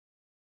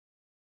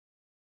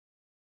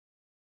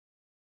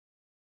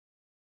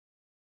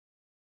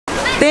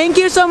Thank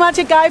you so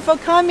much, guys, for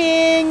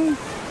coming.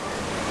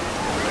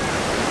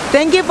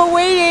 Thank you for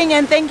waiting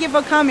and thank you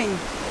for coming.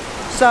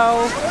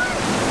 So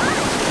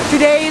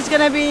today is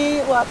gonna be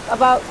what,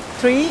 about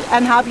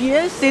 3.5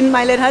 years since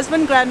my late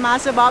husband,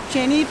 Grandmaster Bob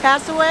Chaney,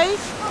 passed away.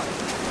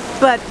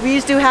 But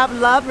we still have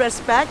love,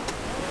 respect,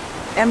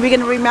 and we're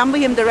gonna remember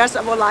him the rest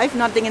of our life.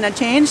 Nothing gonna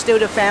change. Still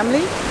the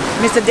family.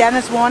 Mr.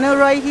 Dennis Warner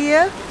right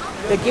here,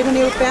 the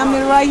Gilmore family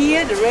right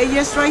here, the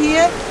Reyes right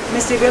here,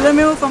 Mr.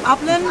 Willamil from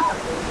Upland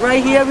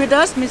right here with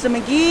us, Mr.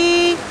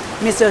 McGee,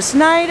 Mr.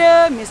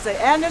 Snyder, Mr.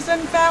 Anderson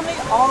family,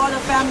 all the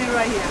family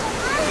right here.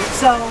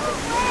 So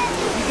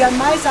you got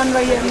my son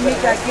right here,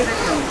 Mika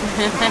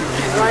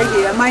right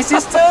here. My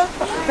sister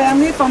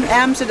family from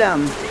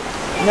Amsterdam.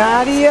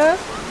 Nadia,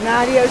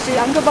 see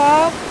Uncle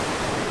Bob.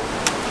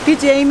 P.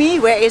 Jamie,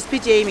 where is P.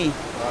 Jamie?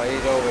 Oh,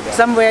 he's over there.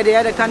 Somewhere the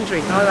other country.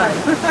 All right.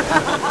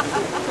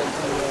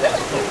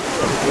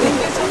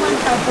 Thank you so much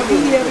for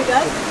being here with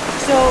us.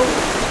 So,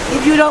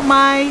 if you don't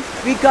mind,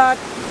 we got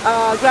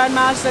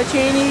Grandmaster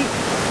Chaney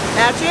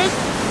ashes.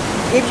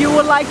 If you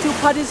would like to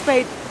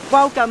participate,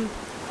 welcome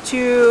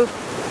to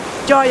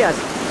join us.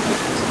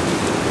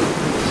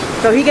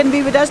 So he can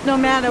be with us no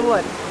matter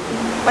what.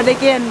 But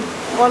again,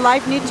 our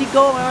life needs to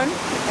go on,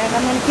 and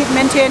I'm going to keep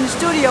maintaining the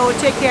studio,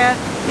 take care of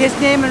his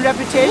name and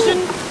reputation,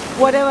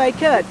 whatever I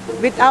could.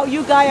 Without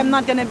you guys, I'm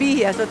not going to be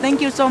here. So thank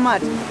you so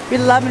much.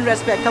 With love and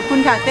respect. Khop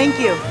kun kha. Thank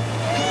you.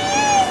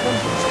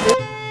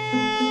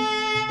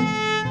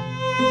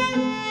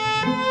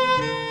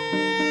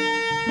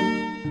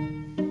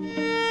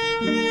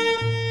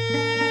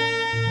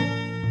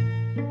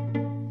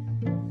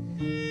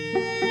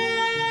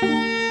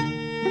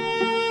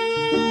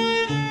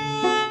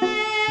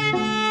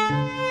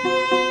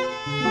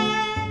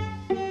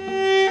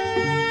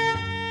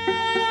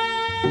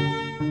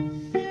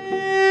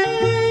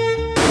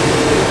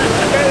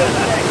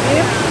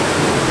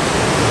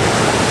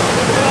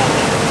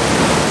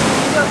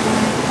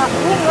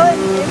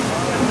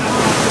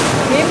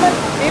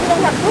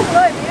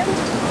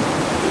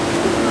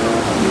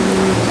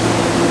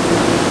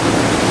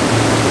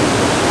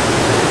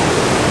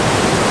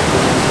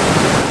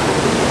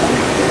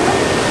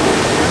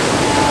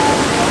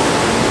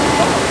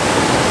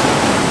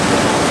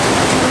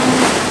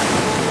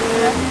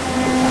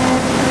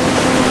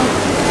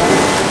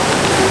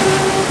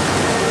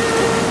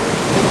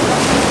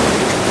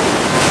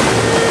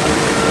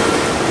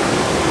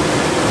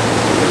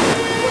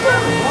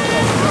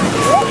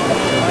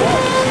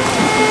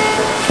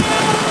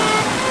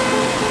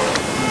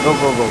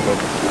 Go.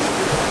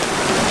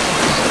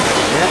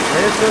 Yeah,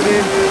 it's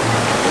okay.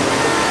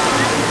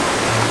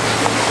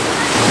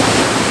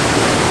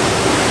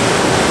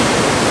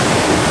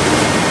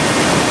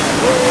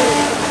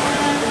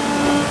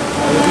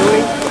 How you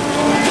doing?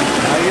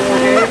 Are you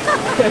okay?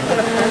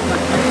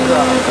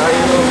 Are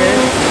you okay?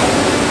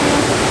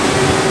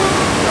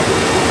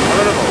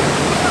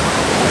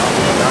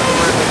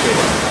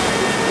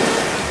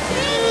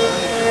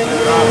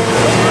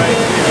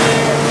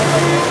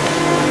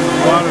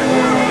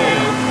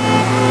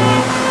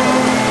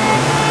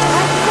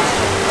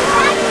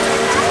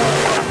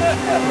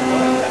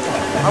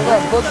 I'm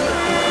gonna book it.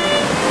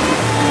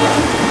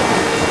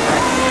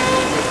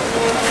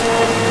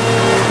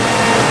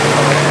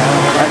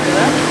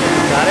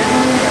 Got it?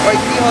 Or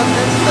you on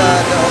this, the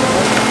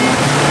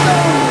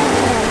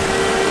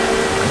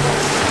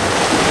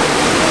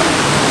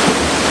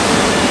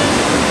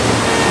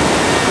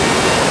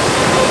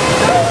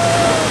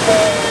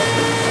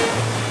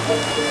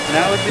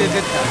Now would be a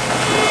good time.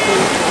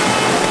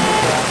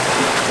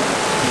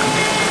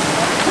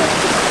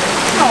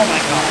 Oh my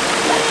God.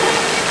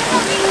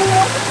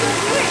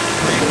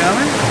 Are you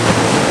coming?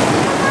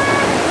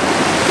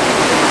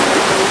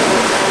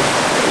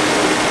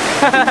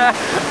 Ha